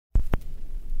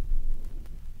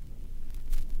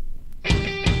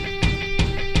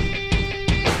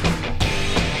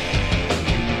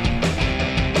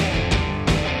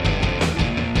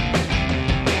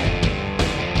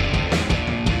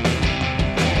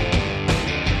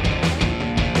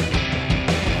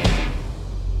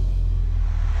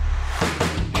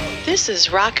This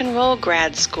is Rock and Roll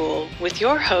Grad School with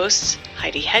your hosts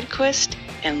Heidi Hedquist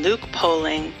and Luke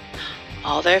Poling.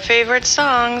 All their favorite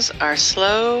songs are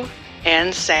slow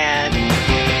and sad.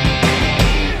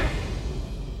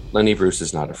 Lenny Bruce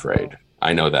is not afraid.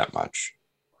 I know that much.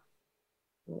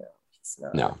 No, he's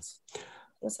not. No.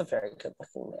 He's a very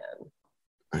good-looking man.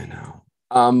 I know.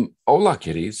 Hola,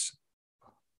 kitties.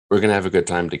 We're going to have a good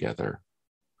time together.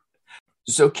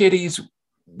 So, kitties,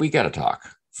 we got to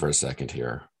talk for a second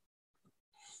here.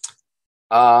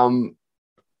 You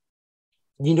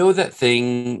know that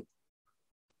thing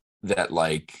that,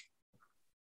 like,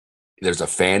 there's a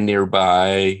fan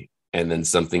nearby and then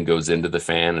something goes into the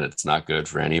fan and it's not good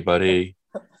for anybody?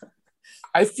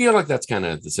 I feel like that's kind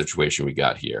of the situation we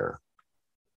got here.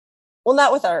 Well,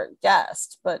 not with our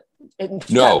guest, but in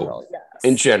general, yes.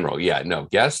 In general, yeah. No,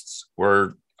 guests,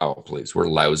 we're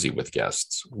lousy with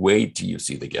guests. Wait till you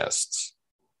see the guests.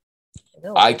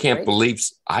 I can't believe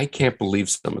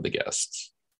some of the guests.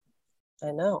 I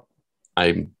know.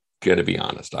 I'm gonna be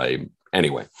honest.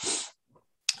 Anyway.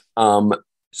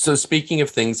 So speaking of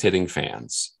things hitting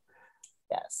fans.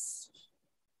 Yes.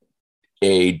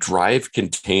 A drive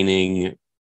containing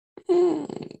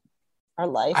our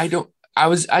life.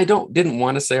 Didn't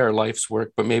want to say our life's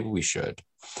work, but maybe we should.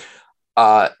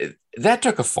 That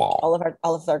took a fall. All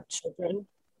of our children.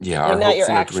 Yeah, they're our not your hopes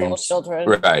and actual dreams. children,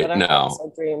 right? But our hopes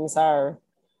and dreams are.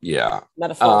 Yeah,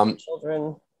 metaphorical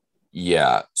children.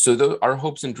 Yeah, so our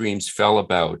hopes and dreams fell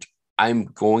about. I'm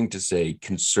going to say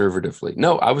conservatively.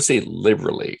 No, I would say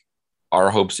liberally. Our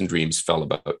hopes and dreams fell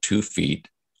about 2 feet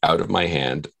out of my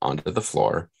hand onto the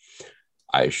floor.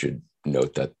 I should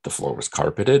note that the floor was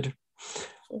carpeted.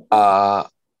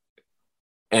 And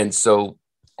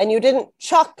you didn't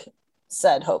chuck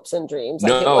said hopes and dreams.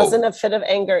 Like, no. It wasn't a fit of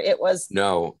anger. It was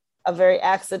a very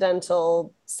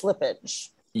accidental slippage.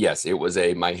 Yes, it was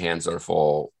my hands are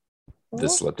full.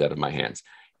 This slipped out of my hands.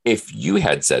 If you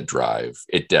had said drive,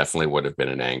 it definitely would have been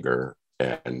an anger.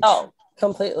 And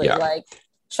completely. Yeah. Like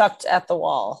chucked at the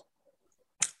wall.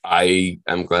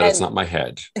 I'm glad it's not my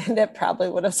head. And it probably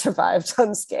would have survived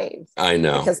unscathed. I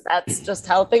know. Because that's just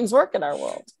how things work in our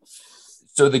world.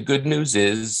 So the good news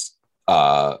is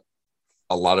a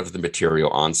lot of the material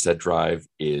on said drive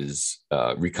is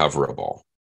recoverable.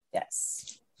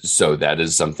 Yes. So that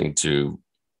is something to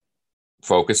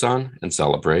focus on and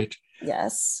celebrate.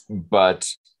 Yes. But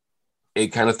it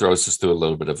kind of throws us through a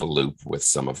little bit of a loop with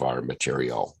some of our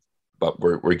material. But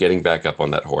we're getting back up on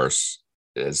that horse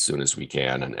as soon as we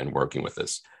can and working with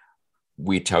this.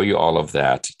 We tell you all of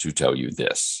that to tell you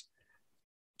this.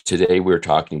 Today we're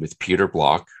talking with Peter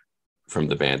Block from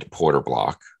the band Porter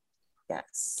Block.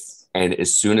 Yes. And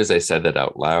as soon as I said that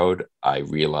out loud, I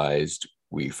realized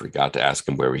we forgot to ask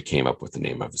him where he came up with the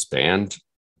name of his band.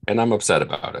 And I'm upset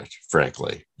about it,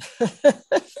 frankly.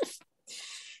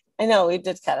 I know we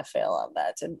did kind of fail on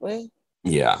that, didn't we?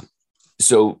 Yeah.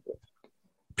 So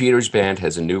Peter's band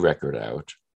has a new record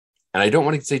out. And I don't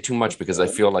want to say too much because I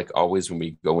feel like always when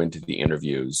we go into the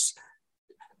interviews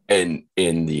and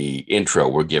in the intro,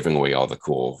 we're giving away all the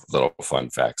cool little fun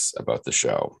facts about the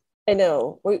show. I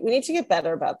know. We need to get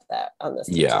better about that on this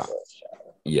show.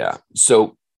 Yeah.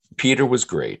 So Peter was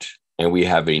great. And we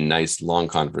have a nice long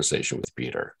conversation with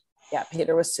Peter. Yeah,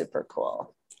 Peter was super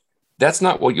cool. That's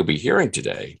not what you'll be hearing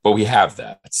today, but we have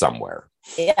that somewhere.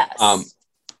 Yes.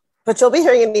 But you'll be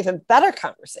hearing an even better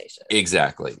conversation.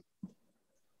 Exactly.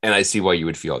 And I see why you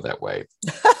would feel that way.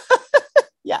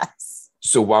 Yes.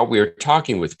 So while we were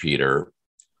talking with Peter,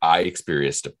 I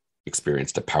experienced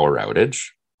a power outage.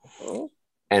 Mm-hmm.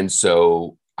 And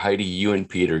so Heidi, you and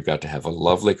Peter got to have a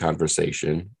lovely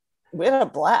conversation. We had a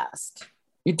blast.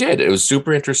 You did. It was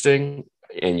super interesting.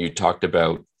 And you talked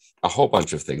about a whole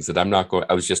bunch of things that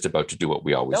I was just about to do what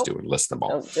we always do and list them all.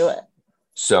 Don't do it.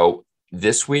 So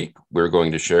this week, we're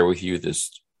going to share with you this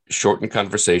shortened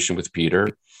conversation with Peter.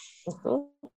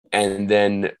 Mm-hmm. And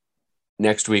then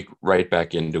next week, right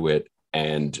back into it.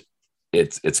 And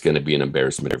it's going to be an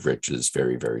embarrassment of riches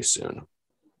very, very soon.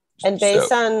 And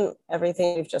based on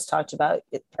everything we've just talked about,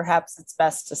 perhaps it's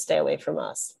best to stay away from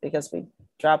us because we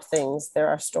drop things. There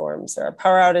are storms, there are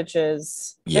power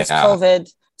outages, there's COVID.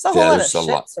 There's a whole lot of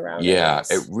shit surrounding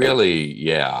us. It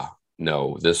really,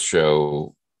 no, this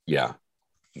show,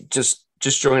 just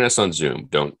join us on Zoom.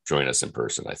 Don't join us in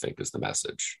person, I think is the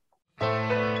message.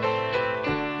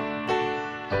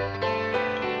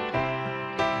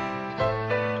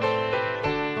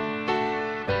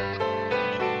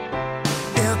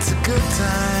 It's a good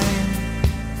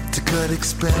time to cut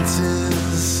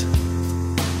expenses.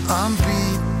 I'm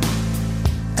beat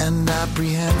and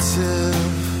apprehensive,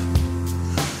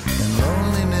 and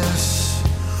loneliness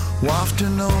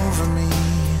wafting over me.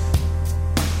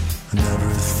 I never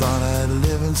thought I'd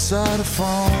live inside a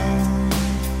phone.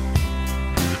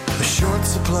 A short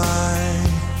supply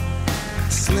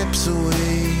slips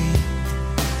away.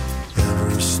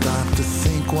 Ever stop to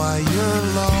think why you're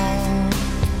alone?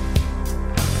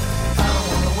 I don't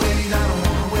wanna wait, I don't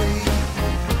wanna wait.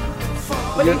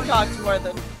 But he talks more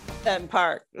than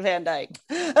Van Dyke.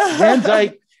 Van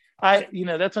Dyke,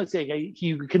 that's what I'm saying.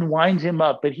 You can wind him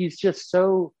up, but he's just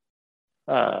so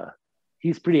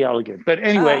he's pretty elegant. But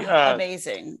anyway,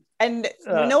 amazing. And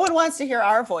no one wants to hear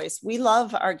our voice. We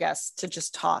love our guests to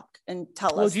just talk and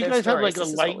tell us. Do you guys stories. have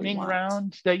like a lightning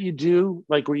round that you do,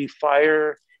 like where you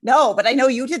fire? No, but I know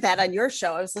you did that on your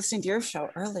show. I was listening to your show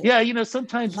earlier. Yeah,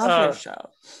 sometimes. Love your show.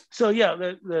 So yeah,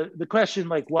 the question,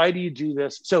 like, why do you do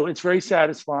this? So it's very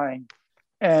satisfying,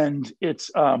 and it's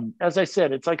as I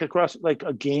said, it's like like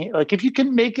a game. Like if you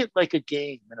can make it like a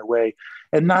game in a way,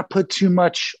 and not put too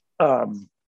much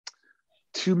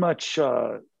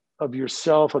of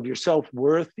yourself, of your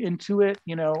self-worth into it,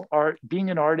 being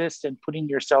an artist and putting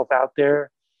yourself out there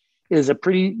is a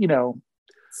pretty,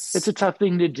 it's a tough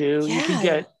thing to do.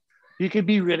 Yeah. You can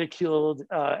be ridiculed,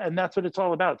 and that's what it's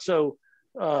all about. So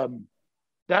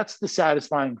that's the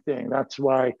satisfying thing. That's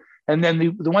why. And then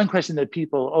the one question that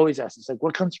people always ask is like,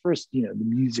 what comes first, the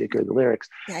music or the lyrics?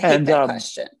 Yeah, I hate that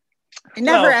question. I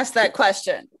never asked that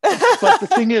question. But the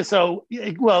thing is,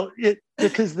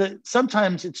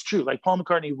 sometimes it's true. Like Paul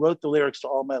McCartney wrote the lyrics to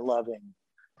All My Loving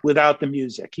without the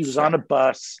music. He was on a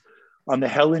bus on the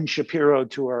Helen Shapiro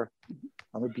tour.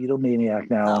 I'm a Beatlemaniac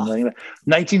now.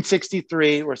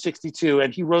 1963 or 62,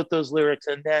 and he wrote those lyrics.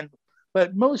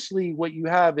 But mostly what you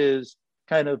have is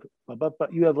kind of,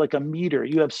 you have like a meter.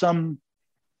 You have some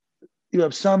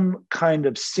kind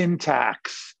of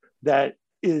syntax that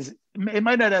is, it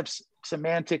might not have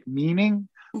semantic meaning,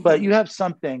 but you have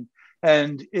something,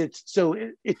 and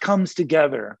it comes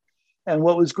together. And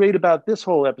what was great about this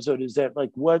whole episode is that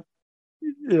like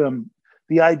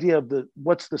the idea of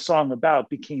what's the song about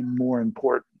became more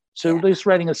important. So just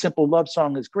writing a simple love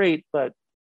song is great, but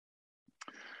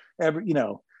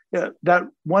that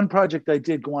one project I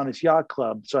did, Gowanus Yacht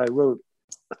Club. So I wrote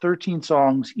 13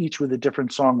 songs, each with a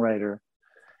different songwriter.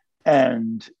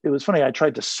 And it was funny, I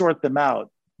tried to sort them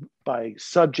out by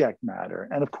subject matter.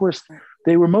 And of course,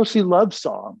 they were mostly love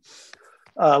songs,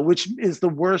 which is the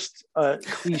worst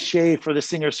cliche for the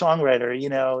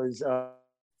singer-songwriter, is...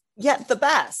 Yet the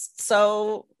best.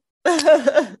 So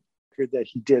that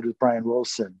he did with Brian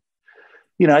Wilson.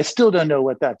 I still don't know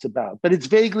what that's about, but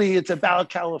it's about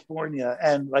California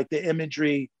and like the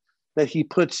imagery that he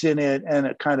puts in it, and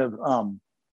a kind of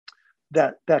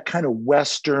that kind of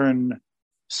Western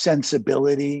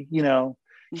sensibility,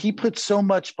 he puts so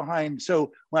much behind.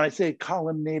 So when I say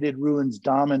columnated ruins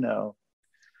domino,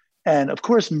 and of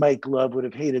course Mike Love would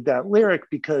have hated that lyric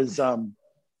because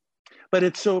but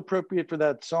it's so appropriate for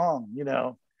that song,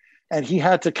 and he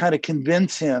had to kind of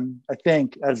convince him, I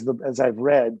think, as I've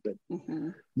read, but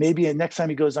maybe next time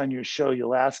he goes on your show,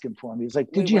 you'll ask him for him. He's like,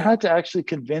 did you have to actually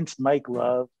convince Mike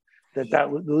Love that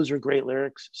those were great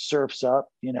lyrics? Surf's Up,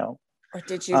 Or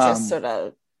did you just sort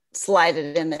of slide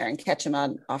it in there and catch him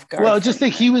off guard? Well, I just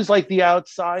think he was like the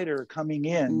outsider coming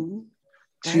in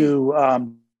to,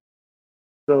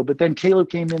 but then Caleb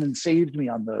came in and saved me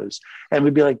on those, and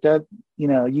we'd be like, that,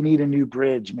 you need a new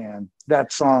bridge, man.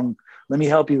 That song, let me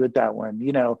help you with that one.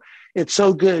 It's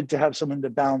so good to have someone to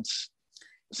bounce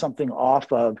something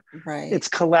off of. Right. It's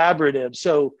collaborative.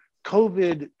 So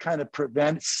COVID kind of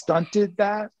stunted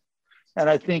that. And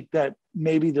I think that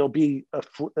maybe there'll be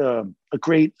a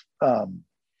great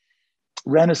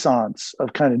renaissance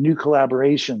of kind of new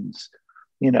collaborations,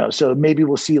 so maybe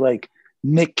we'll see like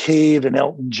Nick Cave and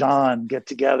Elton John get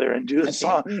together and do a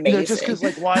song, just because,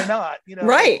 like, why not?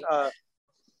 Right.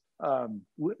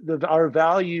 Our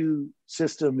value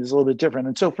system is a little bit different.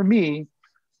 And so for me,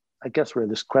 I guess where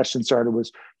this question started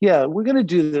was, we're going to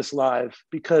do this live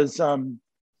because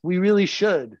we really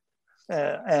should.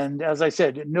 And as I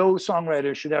said, no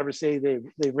songwriter should ever say they've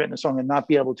written a song and not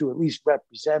be able to at least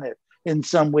represent it in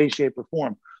some way, shape, or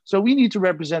form. So we need to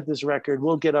represent this record.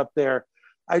 We'll get up there.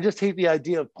 I just hate the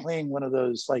idea of playing one of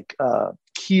those like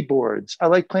keyboards. I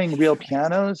like playing real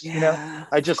pianos.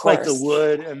 I just like the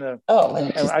wood and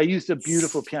and I used a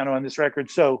beautiful piano on this record.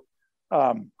 So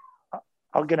I'm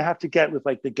gonna have to get with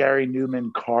like the Gary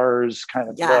Newman Cars kind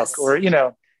of look, or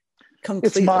completely.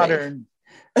 It's modern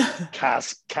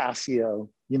Casio.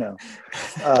 You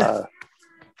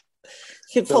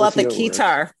could pull out the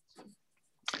guitar.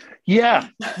 Yeah,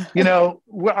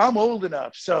 I'm old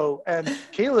enough. So, and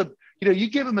Caleb, you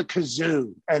give him a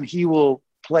kazoo and he will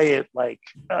play it like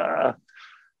a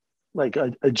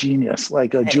genius,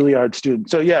 like a Juilliard student.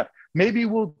 So yeah, maybe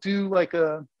we'll do like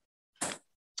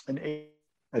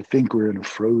I think we're in a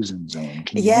frozen zone.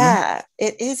 Yeah,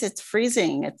 it is. It's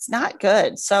freezing. It's not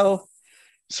good. So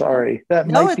sorry, that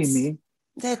might be me.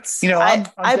 That's I'm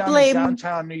I down blame in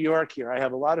downtown New York here. I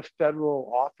have a lot of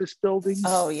federal office buildings.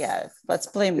 Oh yeah, let's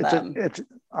blame them.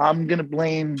 I'm gonna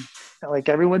blame, like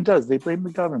everyone does. They blame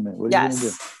the government. What are you gonna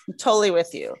do? I'm totally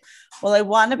with you. Well, I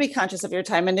want to be conscious of your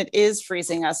time, and it is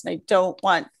freezing us, and I don't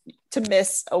want to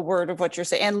miss a word of what you're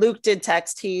saying. And Luke did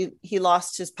text; he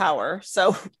lost his power,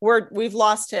 so we've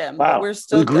lost him. Wow, but we're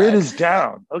still the grid good. is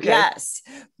down. Okay, yes,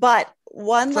 but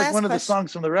it's like one of the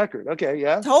songs from the record. Okay,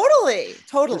 yeah, totally.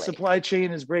 The supply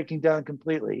chain is breaking down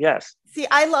completely. Yes. See,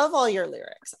 I love all your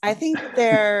lyrics. I think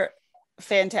they're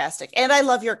fantastic, and I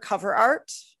love your cover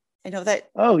art. I know that.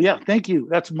 Oh yeah, thank you.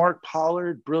 That's Mark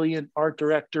Pollard, brilliant art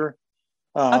director.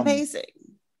 Amazing.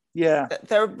 Yeah.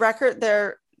 Their record,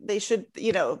 they should,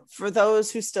 for those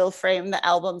who still frame the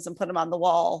albums and put them on the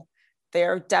wall,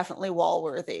 they're definitely wall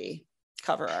worthy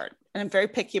cover art. And I'm very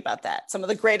picky about that. Some of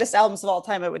the greatest albums of all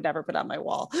time I would never put on my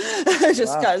wall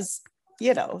just because,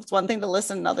 it's one thing to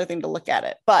listen, another thing to look at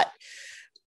it. But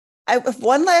I have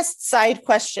one last side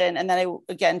question, and then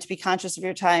again, to be conscious of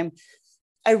your time,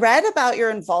 I read about your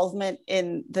involvement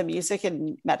in the Music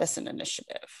and Medicine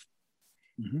Initiative.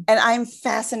 Mm-hmm. And I'm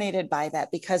fascinated by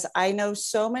that because I know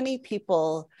so many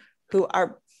people who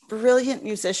are brilliant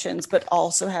musicians, but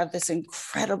also have this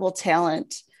incredible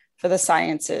talent for the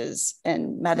sciences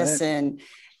and medicine. Right.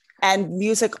 And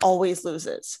music always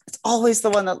loses. It's always the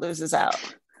one that loses out.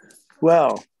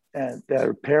 Well, and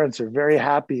their parents are very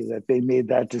happy that they made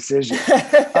that decision.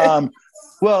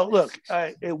 Well, look,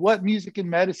 what Music and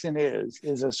Medicine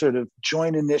is a sort of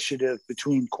joint initiative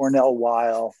between Cornell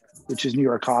Weill, which is New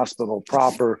York Hospital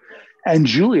proper, and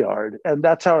Juilliard. And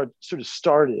that's how it sort of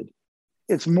started.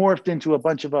 It's morphed into a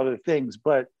bunch of other things,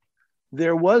 but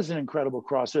there was an incredible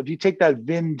crossover. If you take that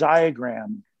Venn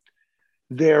diagram,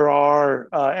 there are,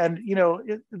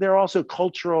 there are also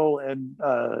cultural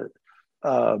and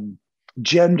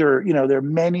gender, there are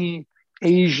many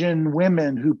Asian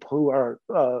women who are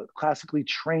classically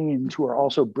trained, who are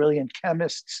also brilliant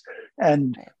chemists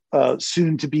and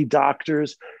soon to be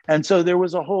doctors. And so there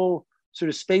was a whole sort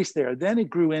of space there. Then it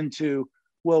grew into,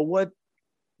 well, what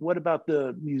about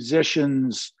the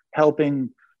musicians helping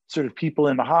sort of people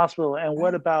in the hospital? And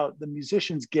what about the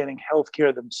musicians getting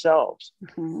healthcare themselves?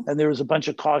 Mm-hmm. And there was a bunch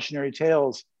of cautionary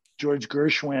tales, George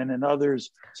Gershwin and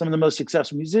others, some of the most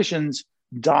successful musicians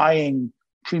dying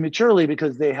prematurely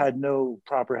because they had no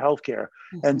proper healthcare.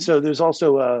 Mm-hmm. And so there's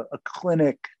also a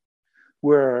clinic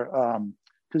where,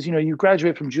 because, you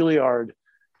graduate from Juilliard,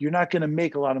 you're not going to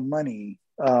make a lot of money.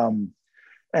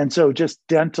 And so just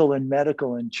dental and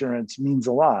medical insurance means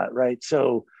a lot, right?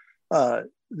 So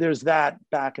there's that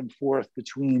back and forth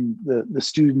between the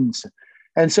students.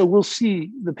 And so we'll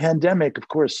see. The pandemic, of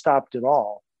course, stopped it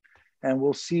all. And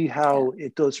we'll see how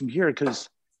it goes from here because,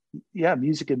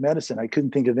 music and medicine, I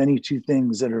couldn't think of any two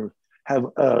things that have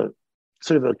a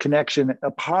sort of a connection,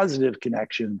 a positive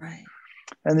connection. Right.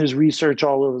 And there's research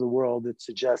all over the world that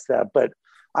suggests that. But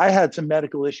I had some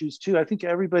medical issues too. I think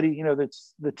everybody,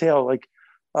 that's the tale, like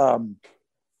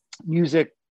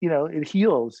music, it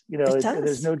heals,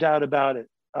 there's no doubt about it.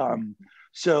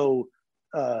 So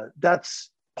that's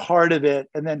part of it.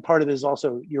 And then part of it is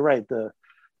also, you're right, the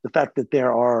fact that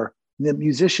the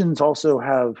musicians also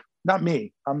have, not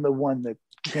me, I'm the one that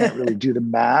can't really do the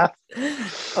math,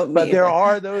 but there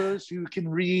are those who can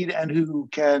read and who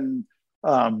can,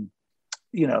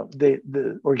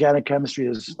 the organic chemistry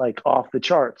is like off the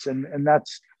charts. And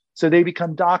that's, so they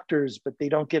become doctors, but they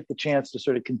don't get the chance to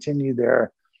sort of continue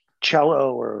their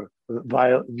cello or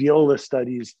viola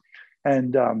studies.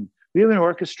 And we have an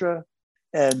orchestra,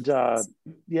 and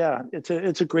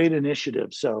it's a great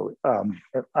initiative. So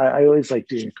I always like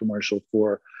doing a commercial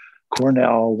for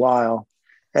Cornell Weill,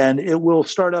 and it will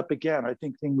start up again. I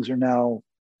think things are now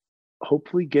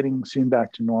hopefully getting soon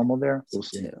back to normal there. We'll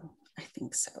see. I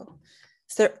think so.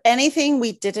 Is there anything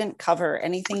we didn't cover?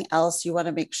 Anything else you want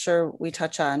to make sure we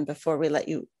touch on before we let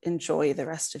you enjoy the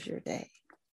rest of your day?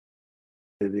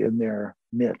 In their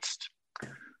midst.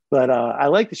 But I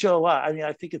like the show a lot. I mean,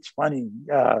 I think it's funny.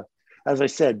 As I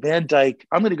said, Van Dyke,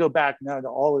 I'm going to go back now to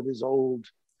all of his old,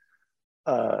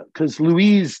 because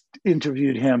Louise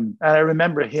interviewed him, and I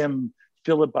remember him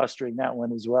filibustering that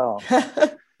one as well.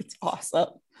 It's awesome.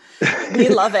 We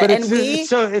love it. And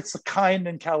it's kind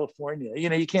in California.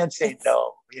 You can't say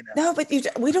no. No, but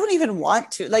we don't even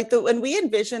want to. Like when we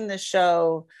envisioned the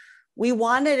show, we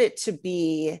wanted it to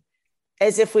be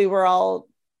as if we were all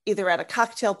either at a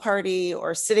cocktail party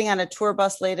or sitting on a tour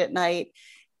bus late at night.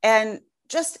 And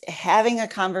just having a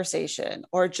conversation,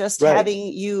 or just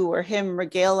having you or him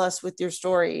regale us with your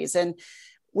stories. And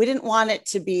we didn't want it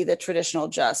to be the traditional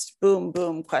just boom,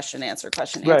 boom, question, answer.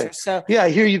 So yeah,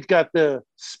 here you've got the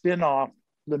spin-off,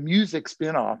 the music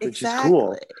spin-off, which is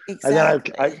cool.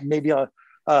 Exactly. And then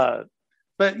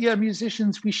but yeah,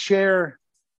 musicians, we share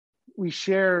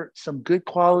some good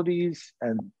qualities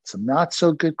and some not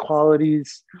so good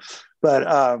qualities.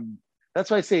 But that's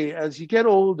why I say, as you get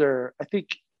older, I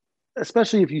think,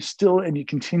 especially if you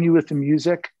continue with the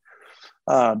music,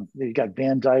 you got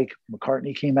Van Dyke,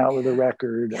 McCartney came out with a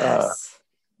record,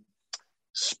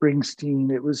 Springsteen.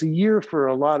 It was a year for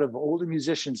a lot of older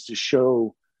musicians to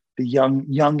show the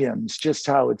youngins just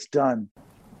how it's done.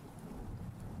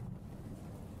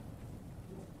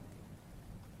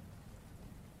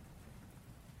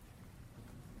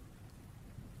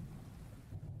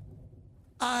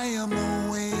 I am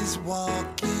always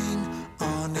walking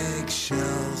on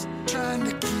eggshells, trying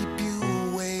to keep you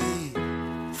away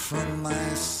from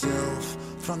myself,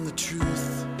 from the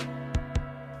truth,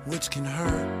 which can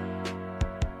hurt.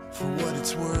 For what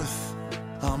it's worth,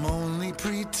 I'm only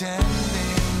pretending.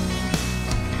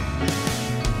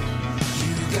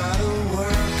 You gotta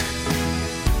work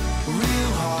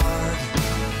real hard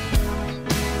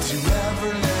to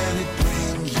ever let it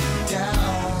bring you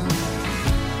down.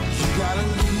 You gotta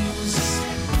lose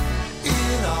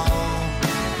it all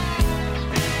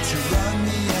to run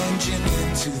the engine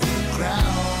into the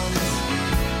ground.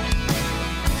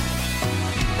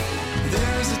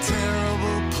 There's a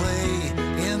terrible play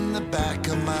in the back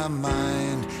of my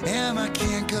mind, and I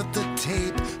can't cut the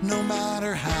tape no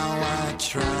matter how I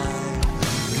try.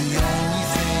 The only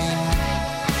thing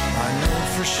I know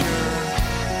for sure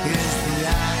is the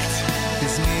act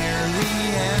is nearly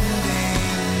ending.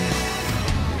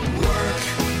 Work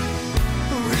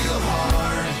real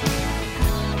hard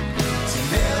to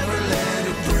never let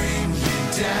it bring you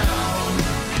down.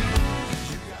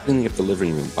 Cleaning Up the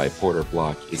Living Room by Porter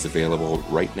Block is available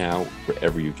right now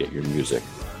wherever you get your music.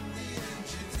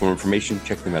 For more information,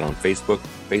 check them out on Facebook,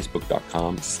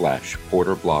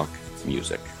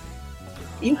 facebook.com/PorterBlockMusic.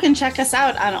 You can check us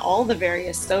out on all the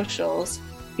various socials.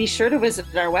 Be sure to visit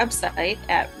our website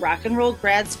at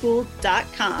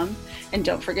rockandrollgradschool.com, and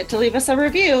don't forget to leave us a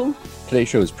review. Today's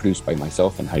show is produced by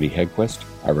myself and Heidi Hedquist.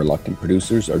 Our reluctant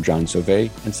producers are John Sauvé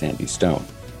and Sandy Stone.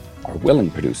 Our willing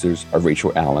producers are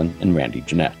Rachel Allen and Randy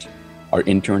Jeanette. Our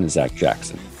intern is Zach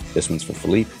Jackson. This one's for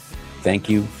Philippe. Thank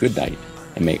you, good night,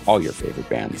 and may all your favorite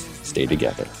bands stay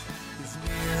together.